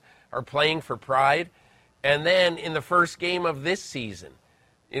Lions are playing for pride. And then in the first game of this season,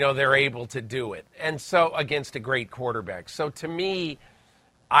 they're able to do it. And so against a great quarterback. So to me,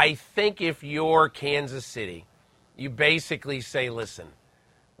 I think if you're Kansas City, you basically say, listen,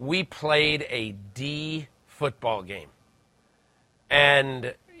 we played a D football game.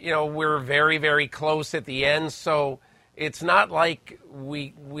 And, we're very, very close at the end. So it's not like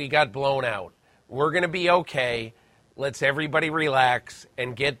we got blown out. We're going to be okay. Let's everybody relax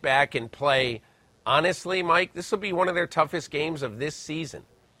and get back and play. Honestly, Mike, this will be one of their toughest games of this season.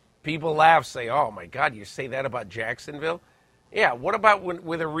 People laugh, say, oh, my God, you say that about Jacksonville? Yeah, what about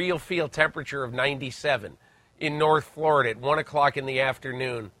with a real field temperature of 97 in North Florida at 1 o'clock in the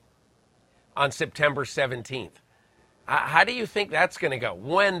afternoon on September 17th? How do you think that's going to go?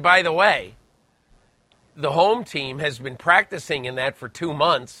 When, by the way, the home team has been practicing in that for 2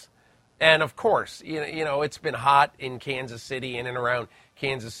 months. And, of course, you know, it's been hot in Kansas City, in and around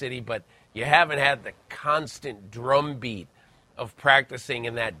Kansas City, but you haven't had the constant drumbeat of practicing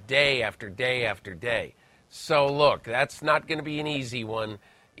in that day after day after day. So, look, that's not going to be an easy one,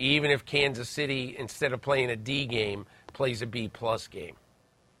 even if Kansas City, instead of playing a D game, plays a B-plus game.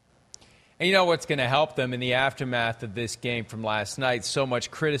 And you know what's going to help them in the aftermath of this game from last night? So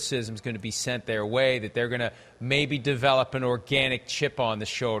much criticism is going to be sent their way that they're going to maybe develop an organic chip on the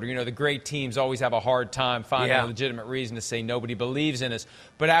shoulder. You know, the great teams always have a hard time finding a legitimate reason to say nobody believes in us.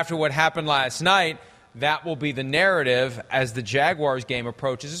 But after what happened last night, that will be the narrative as the Jaguars game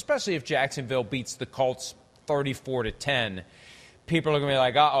approaches, especially if Jacksonville beats the Colts 34-10. People are going to be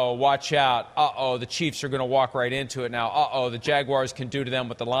like, uh-oh, watch out. Uh-oh, the Chiefs are going to walk right into it now. Uh-oh, the Jaguars can do to them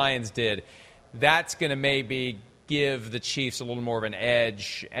what the Lions did. That's going to maybe give the Chiefs a little more of an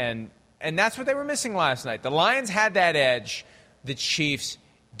edge. And that's what they were missing last night. The Lions had that edge. The Chiefs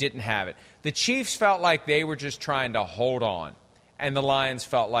didn't have it. The Chiefs felt like they were just trying to hold on. And the Lions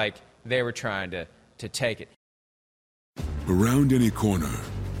felt like they were trying to take it. Around any corner,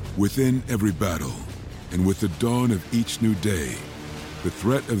 within every battle, and with the dawn of each new day, the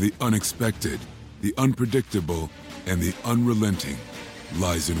threat of the unexpected, the unpredictable, and the unrelenting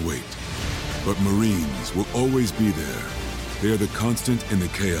lies in wait. But Marines will always be there. They are the constant in the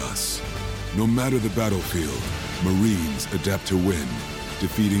chaos. No matter the battlefield, Marines adapt to win,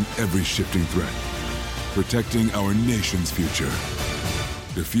 defeating every shifting threat, protecting our nation's future.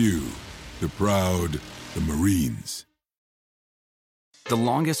 The few, the proud, the Marines. The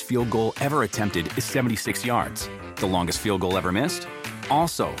longest field goal ever attempted is 76 yards. The longest field goal ever missed?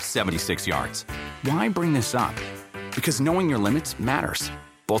 Also 76 yards. Why bring this up? Because knowing your limits matters,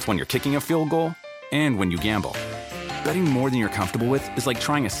 both when you're kicking a field goal and when you gamble. Betting more than you're comfortable with is like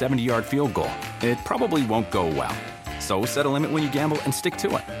trying a 70-yard field goal. It probably won't go well. So set a limit when you gamble and stick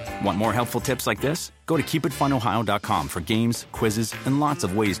to it. Want more helpful tips like this? Go to keepitfunohio.com for games, quizzes, and lots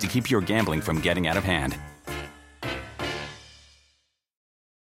of ways to keep your gambling from getting out of hand.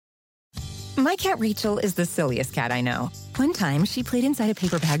 My cat Rachel is the silliest cat I know. One time, she played inside a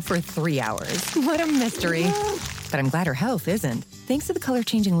paper bag for 3 hours. What a mystery. But I'm glad her health isn't, thanks to the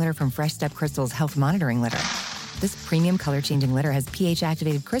color-changing litter from Fresh Step Crystal's Health Monitoring Litter. This premium color-changing litter has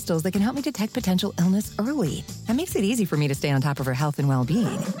pH-activated crystals that can help me detect potential illness early. That makes it easy for me to stay on top of her health and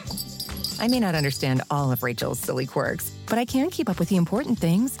well-being. I may not understand all of Rachel's silly quirks, but I can keep up with the important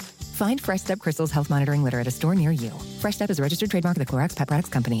things. Find Fresh Step Crystal's Health Monitoring Litter at a store near you. Fresh Step is a registered trademark of the Clorox Pet Products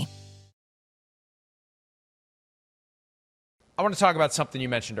Company. I want to talk about something you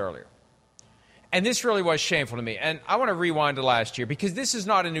mentioned earlier. And this really was shameful to me. And I want to rewind to last year because this is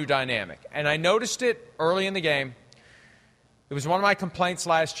not a new dynamic. And I noticed it early in the game. It was one of my complaints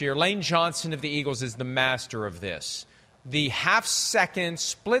last year. Lane Johnson of the Eagles is the master of this. The half-second,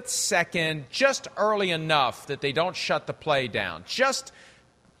 split-second, just early enough that they don't shut the play down.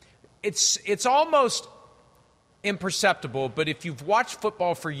 It's almost imperceptible, but if you've watched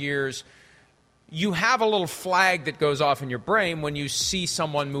football for years, you have a little flag that goes off in your brain when you see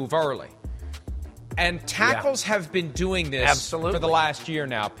someone move early. And tackles have been doing this for the last year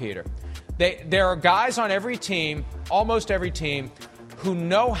now, Peter. There are guys on every team, almost every team, who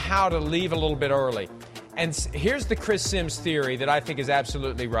know how to leave a little bit early. And here's the Chris Sims theory that I think is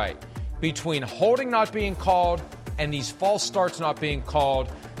absolutely right. Between holding not being called and these false starts not being called,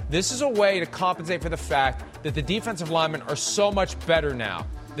 this is a way to compensate for the fact that the defensive linemen are so much better now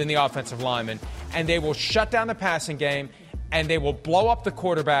than the offensive linemen, and they will shut down the passing game, and they will blow up the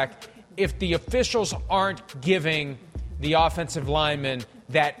quarterback if the officials aren't giving the offensive linemen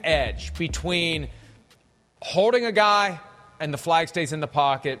that edge between holding a guy and the flag stays in the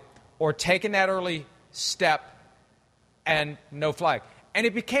pocket or taking that early step and no flag. And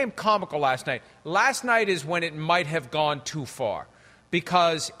it became comical last night. Last night is when it might have gone too far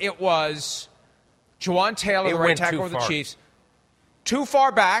because it was Jawaan Taylor, the right tackle of the Chiefs, too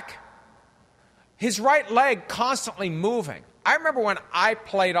far back, his right leg constantly moving. I remember when I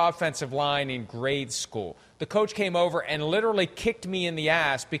played offensive line in grade school, the coach came over and literally kicked me in the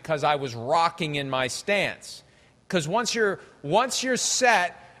ass because I was rocking in my stance. Because once you're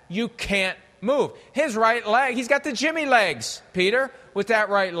set, you can't move. His right leg, he's got the Jimmy legs, Peter, with that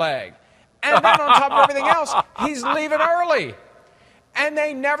right leg. And then on top of everything else, he's leaving early. And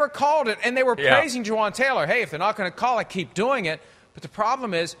they never called it. And they were praising Jawaan Taylor. Hey, if they're not going to call it, keep doing it. But the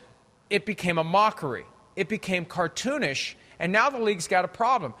problem is it became a mockery. It became cartoonish. And now the league's got a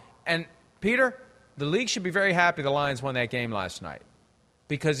problem. And, Peter, the league should be very happy the Lions won that game last night.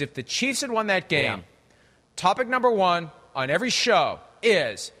 Because if the Chiefs had won that game, topic number one on every show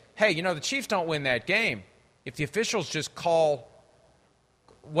is, hey, the Chiefs don't win that game if the officials just call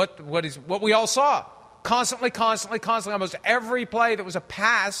what we all saw. Constantly, almost every play that was a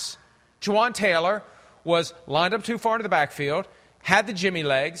pass, Jawaan Taylor was lined up too far into the backfield, had the Jimmy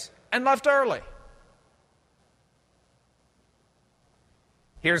legs, and left early.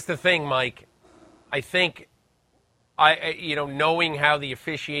 Here's the thing, Mike. I think, knowing how the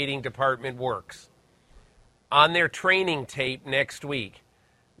officiating department works, on their training tape next week,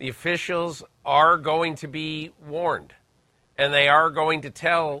 the officials are going to be warned, and they are going to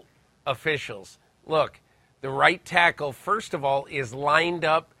tell officials, look, the right tackle, first of all, is lined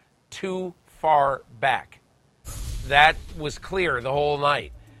up too far back. That was clear the whole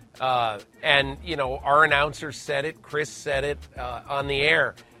night. And our announcer said it, Chris said it on the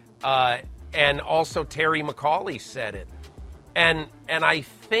air, and also Terry McCauley said it. And I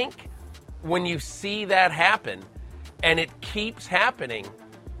think when you see that happen, and it keeps happening,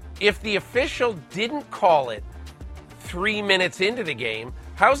 if the official didn't call it 3 minutes into the game,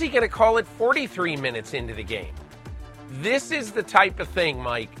 how's he going to call it 43 minutes into the game? This is the type of thing,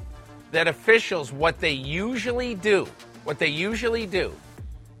 Mike, that officials, what they usually do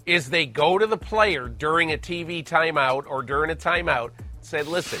is they go to the player during a TV timeout or during a timeout and say,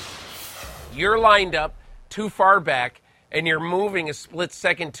 listen, you're lined up too far back and you're moving a split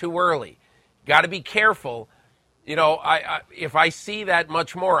second too early. Got to be careful. If I see that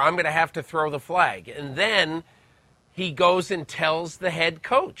much more, I'm going to have to throw the flag. And then he goes and tells the head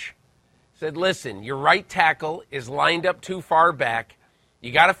coach, said, listen, your right tackle is lined up too far back.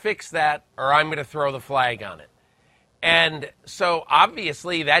 You got to fix that or I'm going to throw the flag on it. And so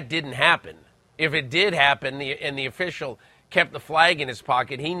obviously that didn't happen. If it did happen and the official kept the flag in his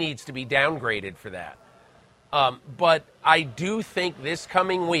pocket, he needs to be downgraded for that. But I do think this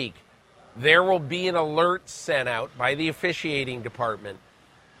coming week, there will be an alert sent out by the officiating department,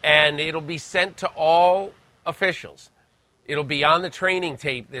 and it'll be sent to all officials. It'll be on the training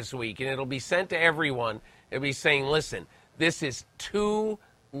tape this week, and it'll be sent to everyone. It'll be saying, listen, this is too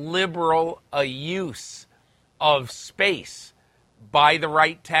liberal a use of space by the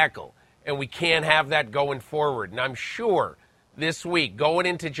right tackle, and we can't have that going forward. And I'm sure this week, going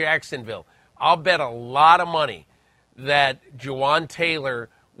into Jacksonville, I'll bet a lot of money that Jawaan Taylor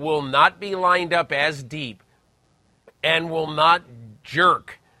will not be lined up as deep and will not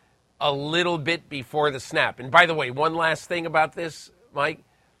jerk a little bit before the snap. And by the way, one last thing about this, Mike.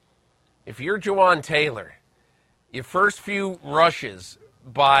 If you're Jawaan Taylor, your first few rushes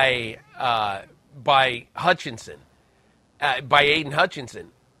by Hutchinson, by Aiden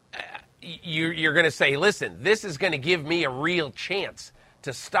Hutchinson, you're going to say, listen, this is going to give me a real chance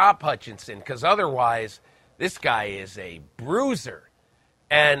to stop Hutchinson, because otherwise this guy is a bruiser.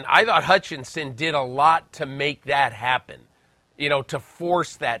 And I thought Hutchinson did a lot to make that happen, to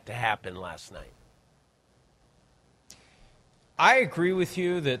force that to happen last night. I agree with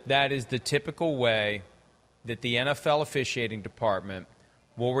you that is the typical way that the NFL officiating department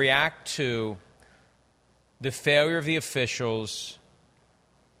will react to the failure of the officials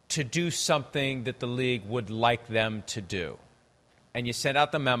to do something that the league would like them to do. And you send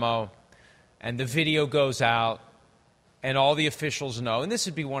out the memo, and the video goes out, and all the officials know. And this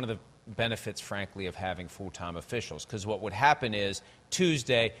would be one of the benefits, frankly, of having full-time officials, because what would happen is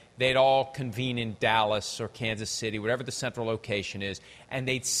Tuesday they'd all convene in Dallas or Kansas City, whatever the central location is, and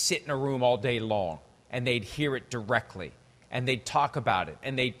they'd sit in a room all day long, and they'd hear it directly, and they'd talk about it.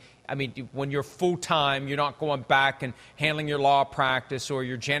 And when you're full-time, you're not going back and handling your law practice or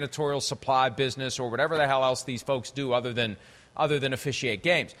your janitorial supply business or whatever the hell else these folks do other than officiate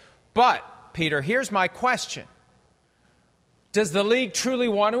games. But, Peter, here's my question. Does the league truly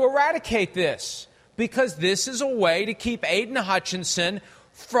want to eradicate this? Because this is a way to keep Aiden Hutchinson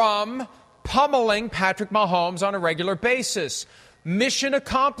from pummeling Patrick Mahomes on a regular basis. Mission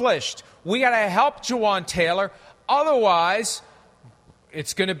accomplished. We got to help Jawaan Taylor. Otherwise,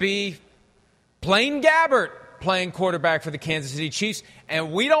 it's going to be Blaine Gabbert playing quarterback for the Kansas City Chiefs.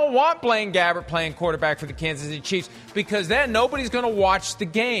 And we don't want Blaine Gabbert playing quarterback for the Kansas City Chiefs, because then nobody's going to watch the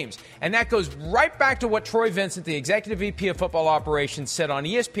games. And that goes right back to what Troy Vincent, the executive VP of football operations, said on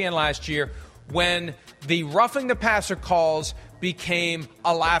ESPN last year when the roughing the passer calls became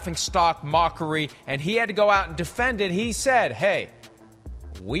a laughingstock mockery and he had to go out and defend it. He said, hey,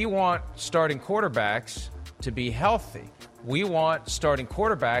 we want starting quarterbacks to be healthy. We want starting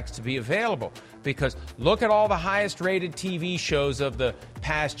quarterbacks to be available, because look at all the highest rated TV shows of the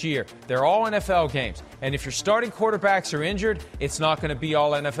past year. They're all NFL games. And if your starting quarterbacks are injured, it's not going to be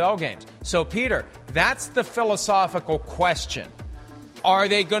all NFL games. So, Peter, that's the philosophical question. Are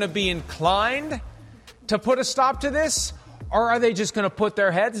they going to be inclined to put a stop to this? Or are they just going to put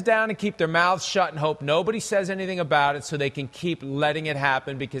their heads down and keep their mouths shut and hope nobody says anything about it so they can keep letting it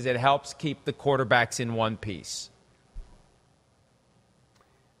happen because it helps keep the quarterbacks in one piece?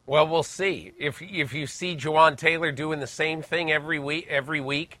 Well, we'll see. If you see Jawaan Taylor doing the same thing every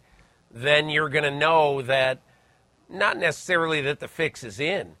week, then you're going to know that not necessarily that the fix is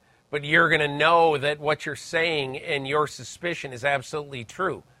in, but you're going to know that what you're saying and your suspicion is absolutely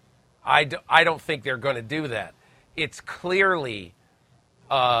true. I don't think they're going to do that. It's clearly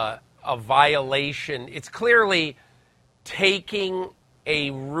a violation. It's clearly taking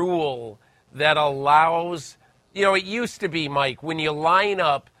a rule that allows, it used to be, Mike, when you line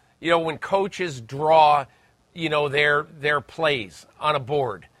up, when coaches draw, their plays on a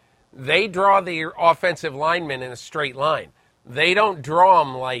board, they draw the offensive linemen in a straight line. They don't draw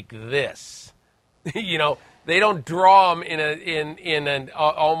them like this. They don't draw them in an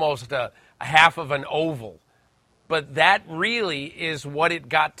almost a half of an oval. But that really is what it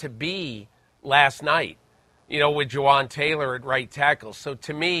got to be last night, with Jawaan Taylor at right tackle. So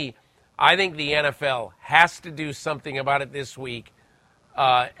to me, I think the NFL has to do something about it this week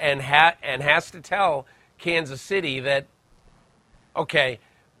and has to tell Kansas City that, okay,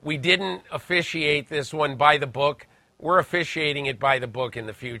 we didn't officiate this one by the book. We're officiating it by the book in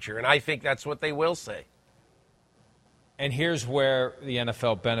the future. And I think that's what they will say. And here's where the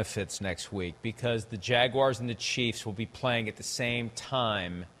NFL benefits next week, because the Jaguars and the Chiefs will be playing at the same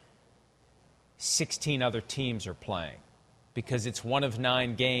time 16 other teams are playing, because it's one of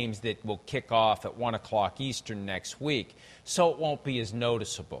 9 games that will kick off at 1 o'clock Eastern next week. So it won't be as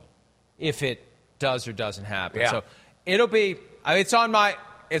noticeable if it does or doesn't happen. Yeah. So it'll be it's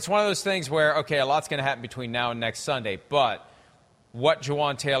one of those things where, okay, a lot's going to happen between now and next Sunday, but what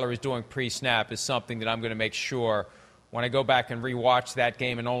Jawaan Taylor is doing pre-snap is something that I'm going to make sure when I go back and rewatch that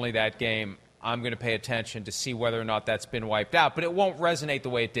game and only that game, I'm going to pay attention to see whether or not that's been wiped out. But it won't resonate the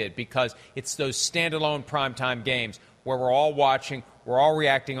way it did, because it's those standalone primetime games where we're all watching, we're all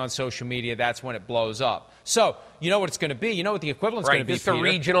reacting on social media. That's when it blows up. So you know what it's going to be. You know what the equivalent's going to be. It's a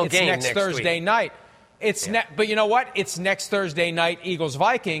regional game next Thursday night. But you know what? It's next Thursday night,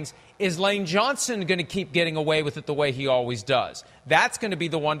 Eagles-Vikings. Is Lane Johnson going to keep getting away with it the way he always does? That's going to be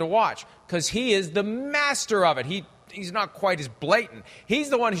the one to watch, because he is the master of it. He's not quite as blatant. He's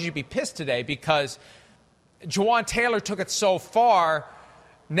the one who should be pissed today, because Jawaan Taylor took it so far.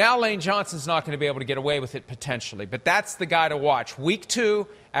 Now Lane Johnson's not going to be able to get away with it potentially. But that's the guy to watch. Week 2,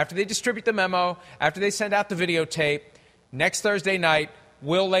 after they distribute the memo, after they send out the videotape, next Thursday night,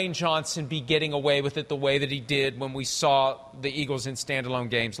 will Lane Johnson be getting away with it the way that he did when we saw the Eagles in standalone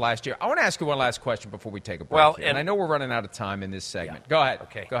games last year? I want to ask you one last question before we take a break. And I know we're running out of time in this segment. Yeah. Go ahead.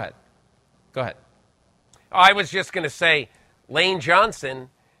 Okay. Go ahead. I was just going to say, Lane Johnson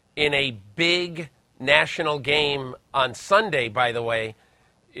in a big national game on Sunday, by the way,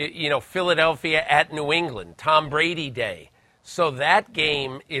 Philadelphia at New England, Tom Brady Day. So that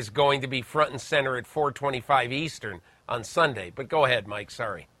game is going to be front and center at 4:25 Eastern on Sunday. But go ahead, Mike.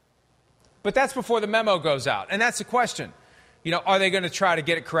 Sorry. But that's before the memo goes out. And that's the question. Are they going to try to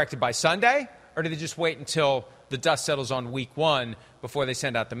get it corrected by Sunday? Or do they just wait until the dust settles on week 1 before they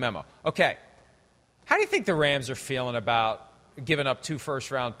send out the memo? Okay. How do you think the Rams are feeling about giving up 2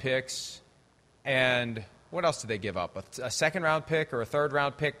 first-round picks? And what else did they give up? A second-round pick or a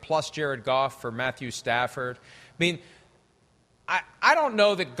third-round pick plus Jared Goff for Matthew Stafford? I mean, I don't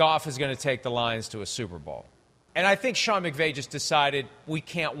know that Goff is going to take the Lions to a Super Bowl. And I think Sean McVay just decided we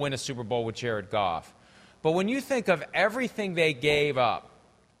can't win a Super Bowl with Jared Goff. But when you think of everything they gave up,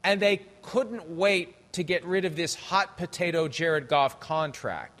 and they couldn't wait to get rid of this hot potato Jared Goff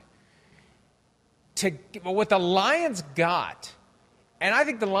contract, what the Lions got, and I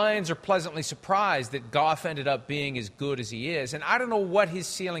think the Lions are pleasantly surprised that Goff ended up being as good as he is. And I don't know what his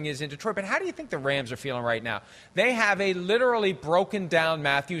ceiling is in Detroit, but how do you think the Rams are feeling right now? They have a literally broken down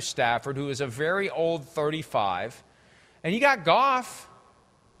Matthew Stafford, who is a very old 35. And you got Goff,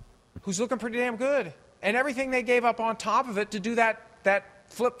 who's looking pretty damn good. And everything they gave up on top of it to do that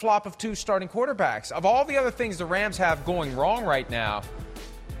flip-flop of 2 starting quarterbacks. Of all the other things the Rams have going wrong right now,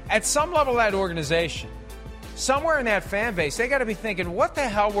 at some level of that organization, somewhere in that fan base, they got to be thinking, what the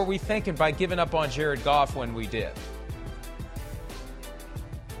hell were we thinking by giving up on Jared Goff when we did?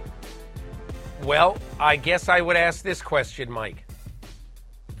 Well, I guess I would ask this question, Mike.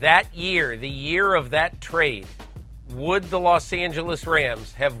 That year, the year of that trade, would the Los Angeles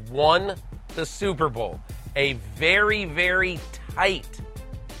Rams have won the Super Bowl? A very, very tight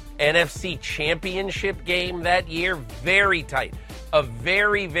NFC championship game that year, very tight. A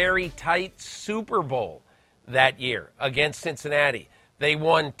very, very tight Super Bowl that year against Cincinnati. They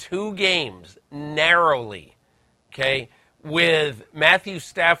won 2 games narrowly, okay, with Matthew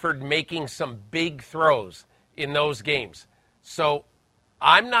Stafford making some big throws in those games. So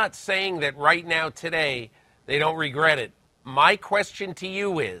I'm not saying that right now today they don't regret it. My question to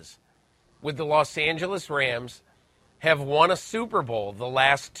you is, would the Los Angeles Rams have won a Super Bowl the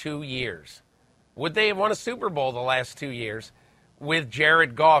last 2 years? Would they have won a Super Bowl the last 2 years with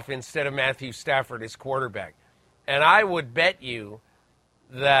Jared Goff instead of Matthew Stafford as quarterback? And I would bet you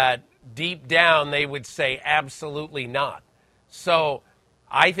that deep down they would say absolutely not. So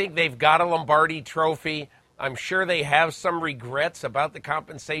I think they've got a Lombardi trophy. I'm sure they have some regrets about the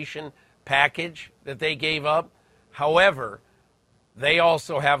compensation package that they gave up. However, they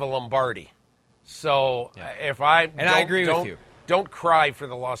also have a Lombardi. So I agree with you. Don't cry for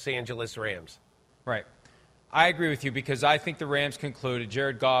the Los Angeles Rams. Right. I agree with you because I think the Rams concluded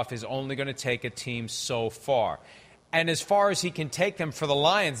Jared Goff is only going to take a team so far. And as far as he can take them for the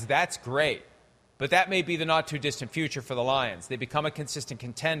Lions, that's great. But that may be the not-too-distant future for the Lions. They become a consistent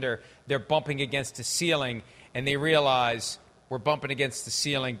contender. They're bumping against the ceiling, and they realize we're bumping against the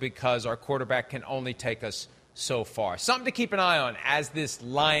ceiling because our quarterback can only take us so far. Something to keep an eye on as this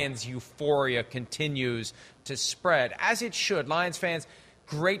Lions euphoria continues to spread, as it should. Lions fans,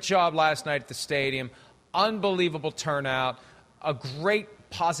 great job last night at the stadium. Unbelievable turnout. A great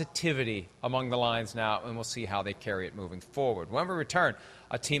positivity among the Lions now, and we'll see how they carry it moving forward. When we return,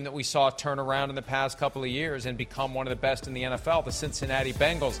 a team that we saw turn around in the past couple of years and become one of the best in the NFL, the Cincinnati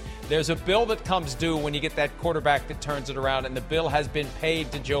Bengals. There's a bill that comes due when you get that quarterback that turns it around, and the bill has been paid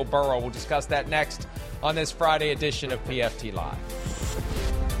to Joe Burrow. We'll discuss that next on this Friday edition of PFT Live.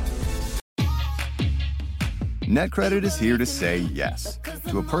 NetCredit is here to say yes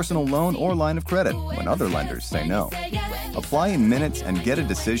to a personal loan or line of credit when other lenders say no. Apply in minutes and get a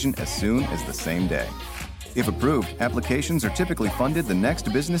decision as soon as the same day. If approved, applications are typically funded the next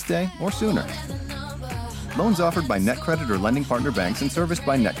business day or sooner. Loans offered by NetCredit or lending partner banks and serviced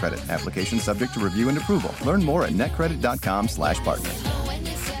by NetCredit. Application subject to review and approval. Learn more at netcredit.com/partner.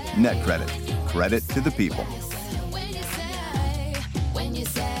 NetCredit. Credit to the people.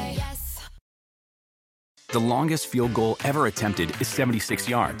 The longest field goal ever attempted is 76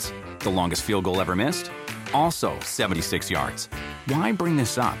 yards. The longest field goal ever missed? Also 76 yards. Why bring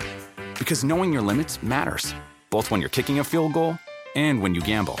this up? Because knowing your limits matters, both when you're kicking a field goal and when you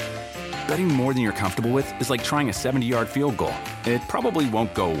gamble. Betting more than you're comfortable with is like trying a 70-yard field goal. It probably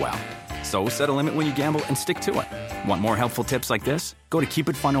won't go well. So set a limit when you gamble and stick to it. Want more helpful tips like this? Go to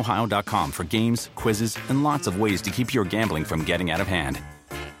keepitfunohio.com for games, quizzes, and lots of ways to keep your gambling from getting out of hand.